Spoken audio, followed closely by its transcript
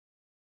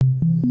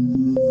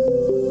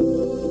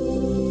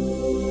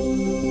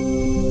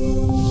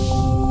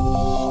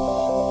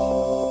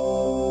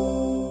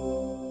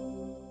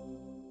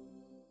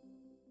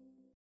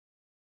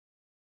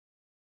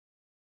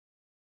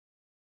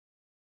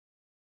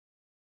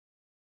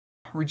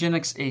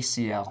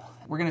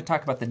We're going to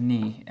talk about the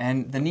knee,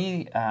 and the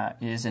knee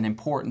is an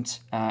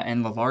important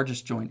and the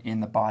largest joint in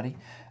the body.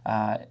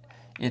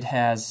 It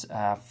has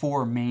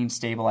four main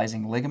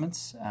stabilizing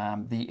ligaments: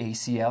 the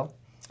ACL,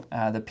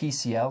 the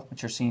PCL,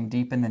 which are seen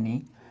deep in the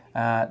knee,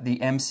 the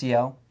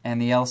MCL, and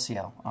the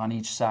LCL on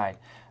each side.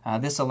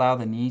 This allows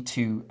the knee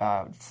to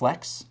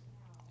flex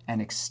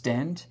and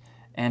extend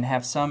and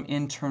have some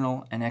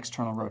internal and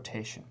external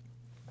rotation.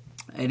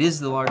 It is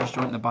the largest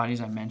joint in the body,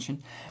 as I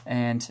mentioned,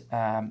 and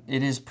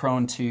it is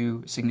prone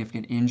to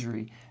significant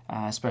injury,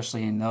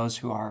 especially in those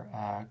who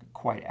are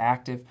quite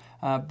active.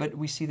 But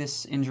we see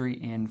this injury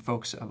in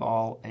folks of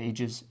all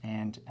ages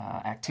and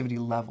activity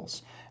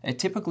levels. It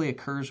typically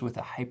occurs with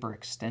a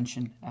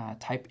hyperextension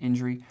type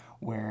injury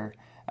where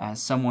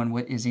someone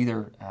is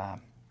either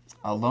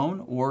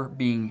alone or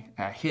being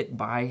hit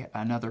by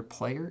another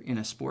player in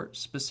a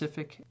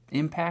sport-specific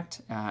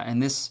impact,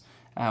 and this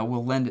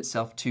will lend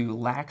itself to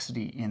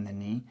laxity in the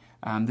knee.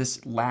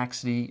 This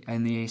laxity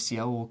in the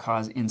ACL will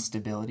cause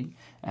instability.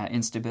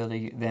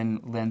 Instability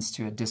then lends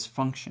to a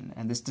dysfunction,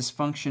 and this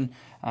dysfunction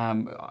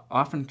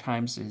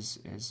oftentimes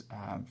is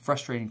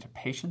frustrating to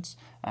patients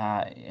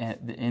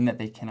in that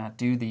they cannot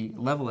do the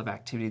level of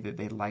activity that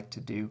they'd like to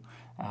do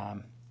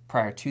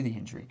prior to the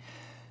injury.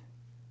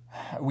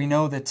 We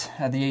know that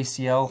the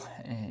ACL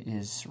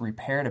is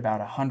repaired about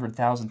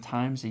 100,000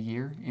 times a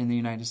year in the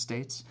United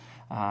States,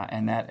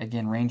 and that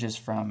again ranges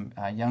from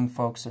young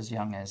folks as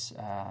young as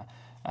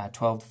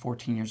 12 to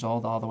 14 years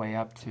old all the way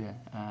up to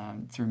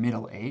through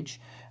middle age,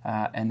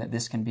 and that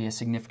this can be a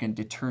significant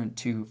deterrent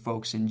to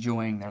folks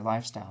enjoying their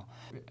lifestyle.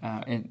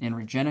 In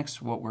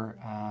Regenexx,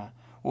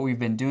 what we've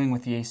been doing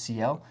with the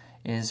ACL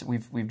is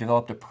we've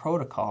developed a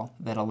protocol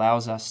that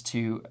allows us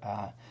to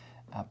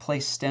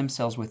place stem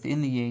cells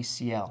within the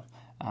ACL,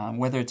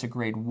 whether it's a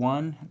grade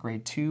 1,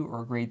 grade 2,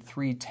 or grade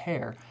 3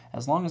 tear.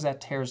 As long as that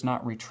tear is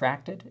not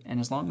retracted and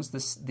as long as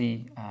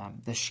the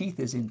sheath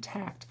is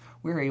intact,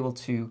 we're able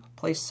to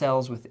place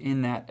cells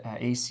within that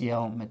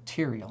ACL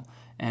material,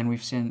 and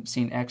we've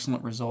seen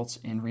excellent results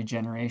in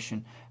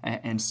regeneration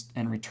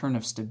and return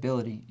of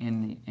stability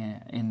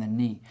in the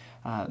knee.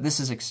 This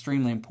is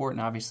extremely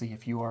important, obviously,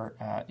 if you are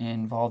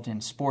involved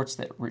in sports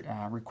that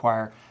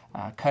require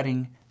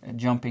cutting,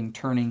 jumping,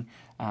 turning,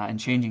 and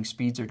changing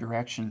speeds or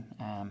direction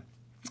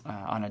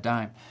on a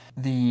dime.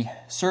 The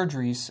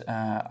surgeries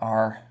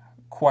are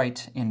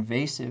quite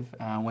invasive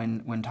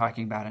when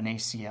talking about an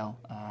ACL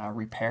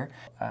repair.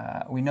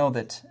 We know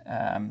that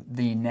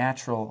the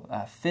natural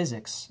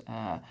physics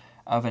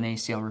of an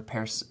ACL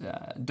repair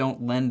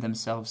don't lend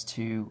themselves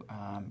to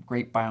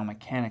great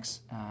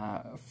biomechanics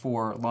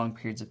for long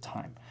periods of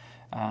time.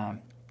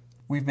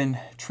 We've been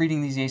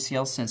treating these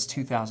ACLs since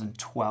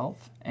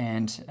 2012,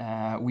 and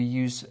we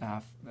use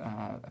a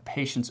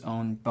patient's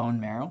own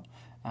bone marrow,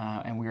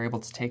 and we were able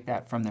to take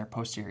that from their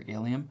posterior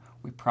ilium.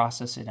 We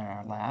process it in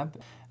our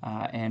lab,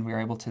 and we are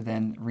able to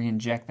then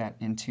re-inject that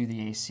into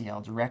the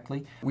ACL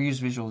directly. We use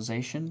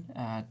visualization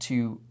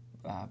to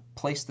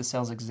place the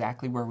cells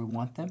exactly where we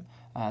want them.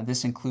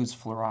 This includes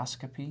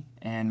fluoroscopy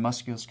and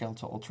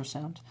musculoskeletal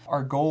ultrasound.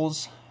 Our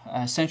goals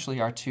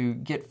essentially are to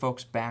get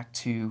folks back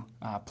to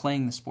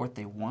playing the sport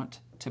they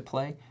want to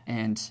play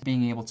and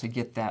being able to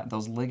get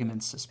those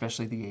ligaments,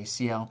 especially the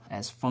ACL,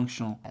 as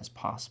functional as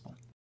possible.